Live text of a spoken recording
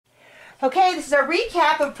Okay, this is our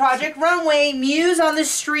recap of Project Runway Muse on the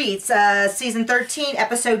Streets, Season 13,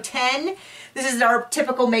 Episode 10. This is our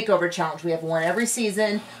typical makeover challenge. We have one every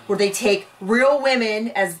season where they take real women,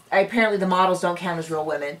 as apparently the models don't count as real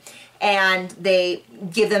women, and they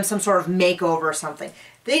give them some sort of makeover or something.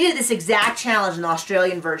 They did this exact challenge in the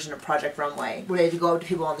Australian version of Project Runway, where they had to go up to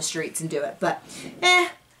people on the streets and do it. But,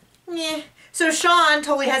 So Sean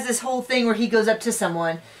totally has this whole thing where he goes up to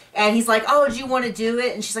someone, and he's like, oh, do you want to do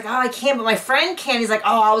it? And she's like, oh, I can't, but my friend can. He's like,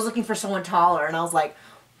 oh, I was looking for someone taller. And I was like,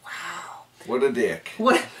 wow. What a dick.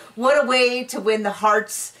 What a way to win the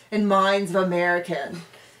hearts and minds of Americans.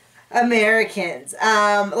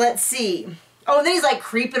 Let's see. Oh, and then he's like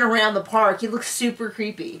creeping around the park. He looks super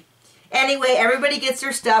creepy. Anyway, everybody gets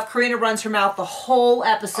their stuff. Karina runs her mouth the whole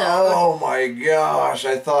episode. Oh my gosh,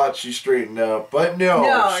 I thought she straightened up. But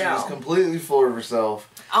no, she's completely full of herself.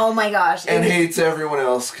 Oh my gosh. And hates everyone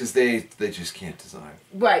else because they just can't design.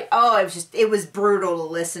 Right. Oh, it was brutal to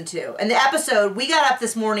listen to. And the episode, we got up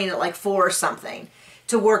this morning at like 4 or something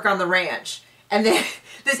to work on the ranch. And then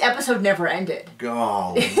this episode never ended.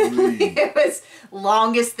 Golly. It was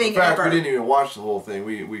longest thing ever. In fact, we didn't even watch the whole thing.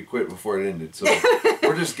 We quit before it ended. So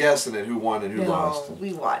we're just guessing at who won and who lost. No,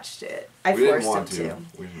 we watched it. I forced them to.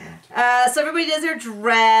 We didn't want to. So everybody does their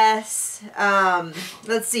dress.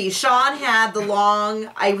 Let's see. Sean had the long,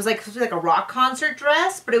 it was like a rock concert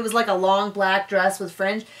dress, but it was like a long black dress with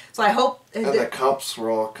fringe. So I hope... And the cups were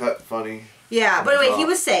all cut funny. Yeah, but anyway, he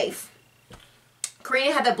was safe.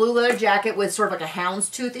 Karina had that blue leather jacket with sort of like a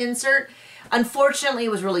houndstooth insert. Unfortunately,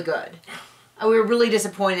 it was really good. We were really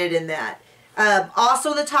disappointed in that.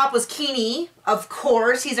 Also on the top was Keeney, of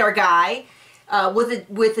course. He's our guy.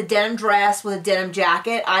 With a denim dress, with a denim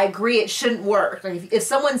jacket. I agree, it shouldn't work. Like if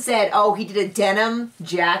someone said, oh, he did a denim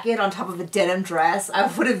jacket on top of a denim dress, I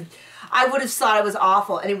would have thought it was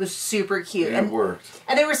awful, and it was super cute. And it worked.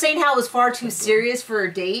 And they were saying how it was far too serious for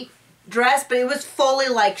a date dress, but it was fully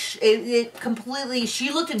like, it completely,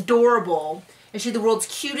 she looked adorable, and she had the world's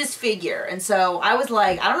cutest figure. And so I was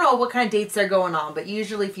like, I don't know what kind of dates they're going on, but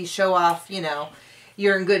usually if you show off, you know,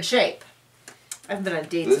 you're in good shape. I haven't been on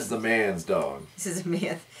dates. This is the man's dog. This is a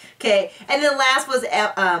man. Okay, and then last was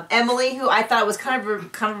Emily, who I thought was kind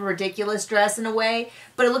of a ridiculous dress in a way,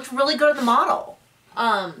 but it looked really good on the model.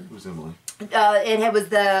 Who's Emily? It was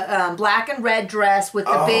the black and red dress with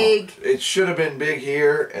the big... It should have been big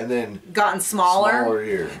here and then... Gotten smaller. Smaller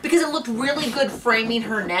here. Because it looked really good framing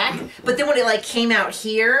her neck, but then when it like came out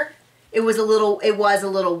here, it was a little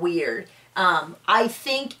weird. I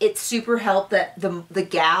think it super helped that the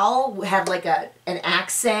gal had like an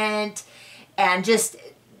accent, and just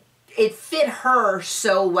it fit her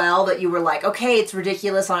so well that you were like, okay, it's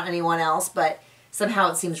ridiculous on anyone else, but somehow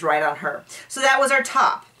it seems right on her. So that was our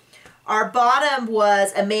top. Our bottom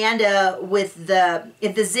was Amanda with the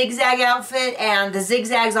zigzag outfit, and the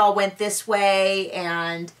zigzags all went this way,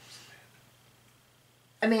 and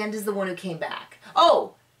Amanda's the one who came back.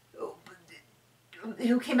 Oh,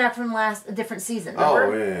 who came back from a different season, remember?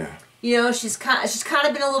 Oh, yeah. You know, she's kind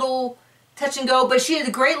of been a little touch and go, but she had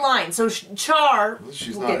a great line. So Char,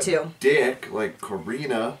 she's we'll not get to. A dick like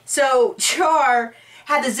Karina. So Char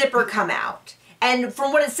had the zipper come out. And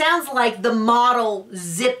from what it sounds like, the model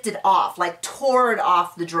zipped it off, like tore it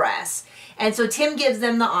off the dress. And so Tim gives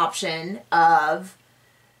them the option of,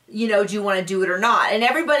 you know, do you want to do it or not? And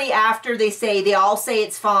everybody after they all say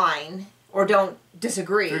it's fine or don't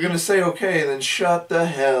disagree. If you're going to say okay, then shut the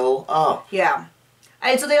hell up. Yeah.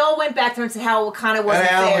 And so they all went back there and said how it kind of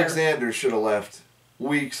wasn't and fair. Alexander should have left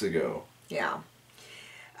weeks ago. Yeah.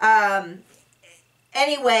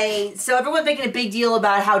 Anyway, so everyone's making a big deal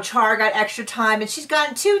about how Char got extra time, and she's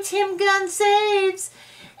gotten 2 Tim Gunn saves.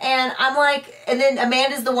 And I'm like, and then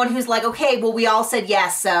Amanda's the one who's like, okay, well, we all said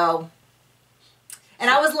yes, so. And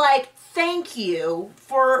I was like, thank you.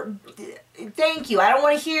 I don't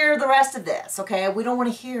want to hear the rest of this, okay? We don't want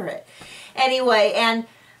to hear it. Anyway, and,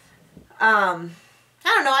 I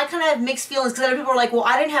don't know, I kind of have mixed feelings, because other people are like, well,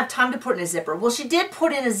 I didn't have time to put in a zipper. Well, she did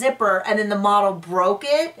put in a zipper, and then the model broke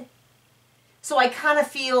it. So I kind of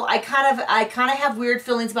have weird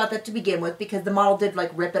feelings about that to begin with, because the model did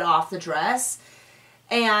like rip it off the dress,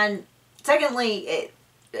 and secondly,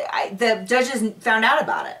 the judges found out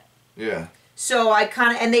about it. Yeah. So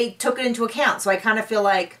and they took it into account. So I kind of feel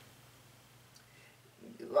like,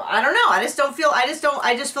 I don't know. I just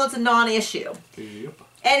feel it's a non-issue. Yep.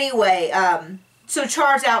 Anyway, so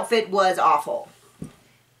Char's outfit was awful.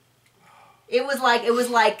 It was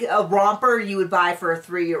like a romper you would buy for a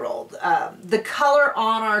 3-year-old. The color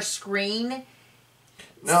on our screen.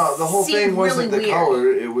 No, the whole thing wasn't really the weird.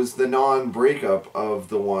 color. It was the non-breakup of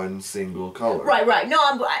the one single color. Right.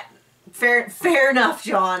 No, fair enough,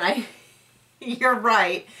 John. You're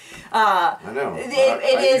right. I know. It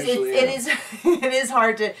is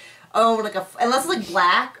hard to own like unless it's like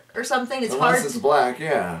black or something. It's hard. Unless it's black,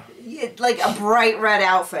 yeah. Like a bright red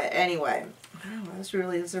outfit. Anyway, oh, that's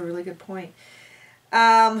a really good point.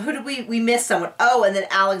 Who did we missed someone? Oh, and then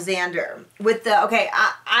Alexander with the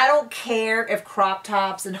I don't care if crop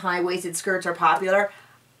tops and high waisted skirts are popular.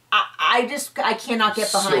 I cannot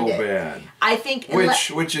get behind it. So bad. I think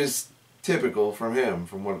which is typical from him,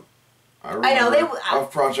 from what I remember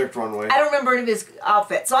of Project Runway. I don't remember any of his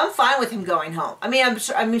outfits, so I'm fine with him going home. I mean, I'm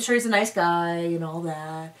sure he's a nice guy and all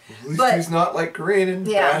that. At least he's not like Korean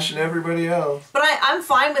bashing everybody else. But I'm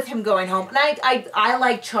fine with him going home, and I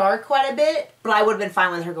like Char quite a bit, but I would have been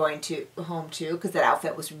fine with her going home too, because that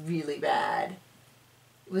outfit was really bad.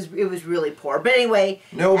 It was really poor. But anyway,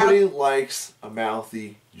 nobody likes a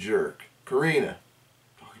mouthy jerk. Karina.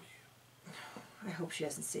 I hope she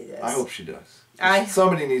doesn't see this. I hope she does.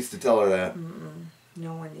 Somebody needs to tell her that.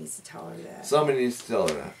 No one needs to tell her that. Somebody needs to tell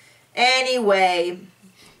her that. Anyway.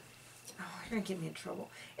 Oh, you're going to get me in trouble.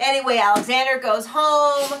 Anyway, Alexander goes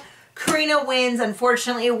home. Karina wins.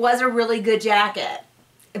 Unfortunately, it was a really good jacket.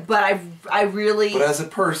 But I really... But as a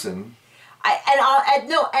person... And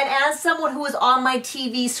as someone who was on my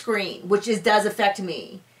TV screen, which does affect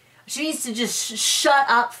me, she needs to just shut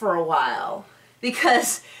up for a while.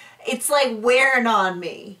 Because... it's like wearing on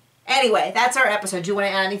me. Anyway, that's our episode. Do you want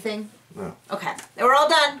to add anything? No. Okay. We're all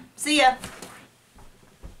done. See ya.